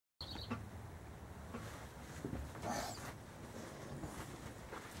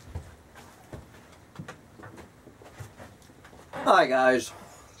Hi guys,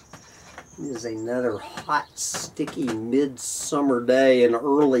 this is another hot, sticky midsummer day in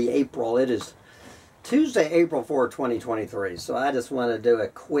early April. It is Tuesday, April 4, 2023. So I just want to do a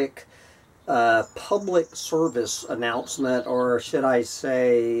quick public service announcement, or should I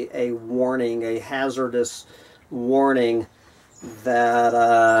say a warning, a hazardous warning that,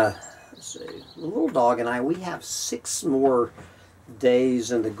 let's see, the little dog and I, we have 6 more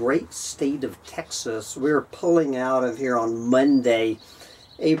days in the great state of Texas. We're pulling out of here on Monday,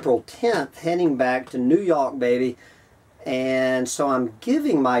 April 10th, heading back to New York, baby. And so I'm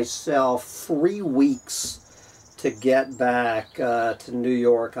giving myself 3 weeks to get back to New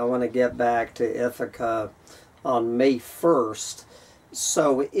York. I want to get back to Ithaca on May 1st.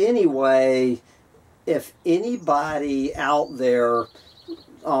 So anyway, if anybody out there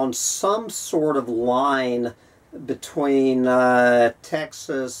on some sort of line between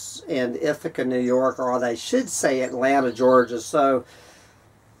Texas and Ithaca, New York, or they should say Atlanta, Georgia. So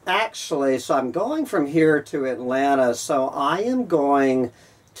actually, I'm going from here to Atlanta, so I am going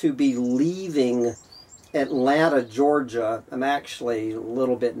to be leaving Atlanta, Georgia. I'm actually a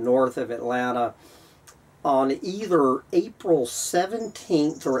little bit north of Atlanta on either April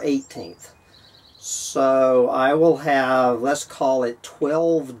 17th or 18th. So I will have, let's call it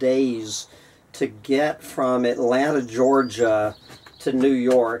 12 days to get from Atlanta, Georgia to New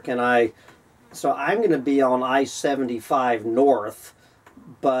York. And so I'm going to be on I-75 north,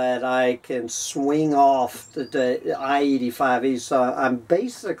 but I can swing off to I-85 east. So I'm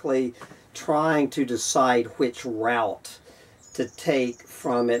basically trying to decide which route to take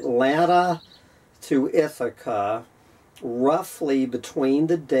from Atlanta to Ithaca, roughly between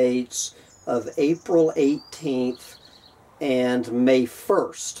the dates of April 18th and May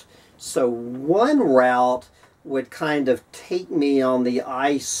 1st. So one route would kind of take me on the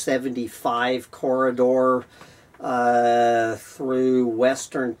I-75 corridor through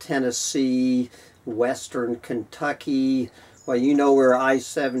western Tennessee, western Kentucky. Well, you know where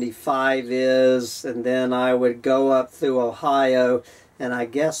I-75 is, and then I would go up through Ohio, and I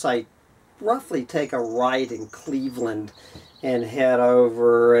guess I roughly take a right in Cleveland and head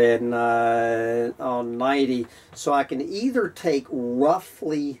over on 90. So I can either take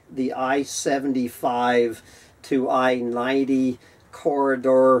roughly the I-75 to I-90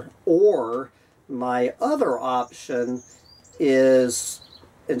 corridor, or my other option is,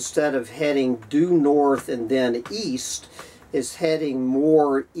 instead of heading due north and then east, is heading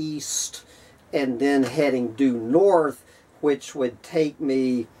more east and then heading due north, which would take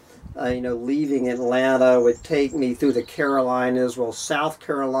me leaving Atlanta would take me through the Carolinas, well, South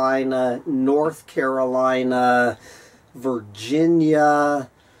Carolina, North Carolina, Virginia,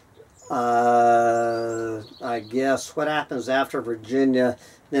 I guess, what happens after Virginia,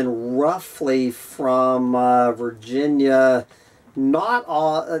 then roughly from Virginia,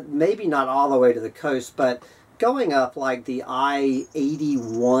 maybe not all the way to the coast, but going up like the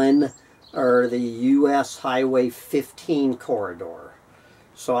I-81 or the U.S. Highway 15 corridor.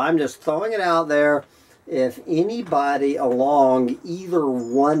 So I'm just throwing it out there. If anybody along either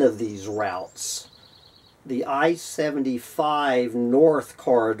one of these routes, the I-75 North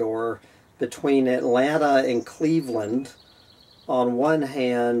corridor between Atlanta and Cleveland on one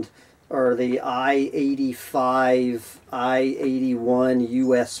hand, or the I-85, I-81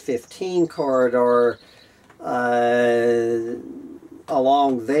 US 15 corridor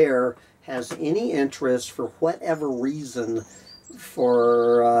along there, has any interest for whatever reason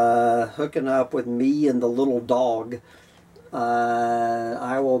for hooking up with me and the little dog,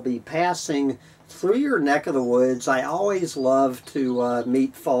 I will be passing through your neck of the woods. I always love to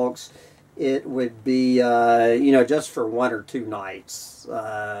meet folks. It would be, just for 1 or 2 nights.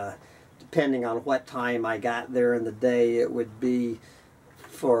 Depending on what time I got there in the day, it would be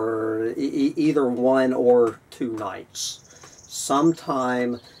for either 1 or 2 nights.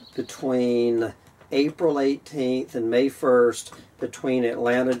 Sometime between April 18th and May 1st, between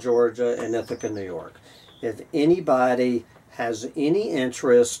Atlanta, Georgia and Ithaca, New York. If anybody has any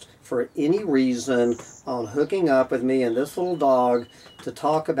interest for any reason on hooking up with me and this little dog to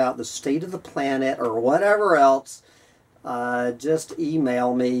talk about the state of the planet or whatever else, just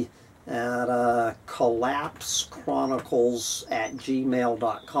email me at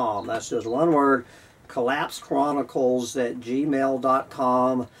collapsechronicles@gmail.com. That's just one word,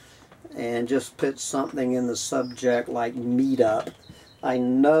 collapsechronicles@gmail.com. And just put something in the subject like meetup. I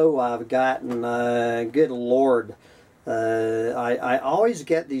know I've gotten, good Lord, I always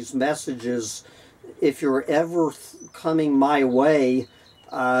get these messages. If you're ever coming my way,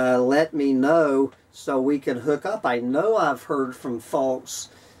 let me know so we can hook up. I know I've heard from folks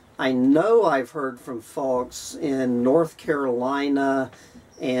I know I've heard from folks in North Carolina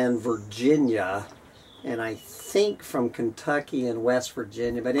and Virginia, and I think from Kentucky and West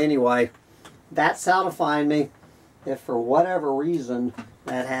Virginia. But anyway, that's how to find me if for whatever reason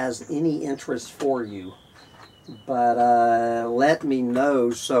that has any interest for you. But let me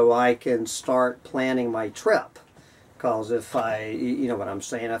know so I can start planning my trip. Because if I, you know what I'm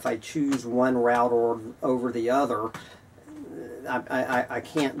saying, if I choose one route or over the other, I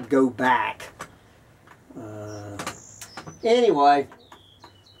can't go back. Anyway,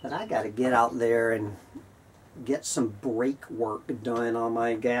 but I got to get out there and get some brake work done on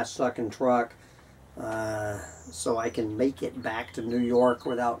my gas-sucking truck so I can make it back to New York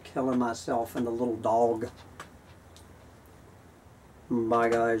without killing myself and the little dog. Bye,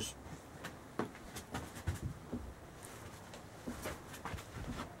 guys.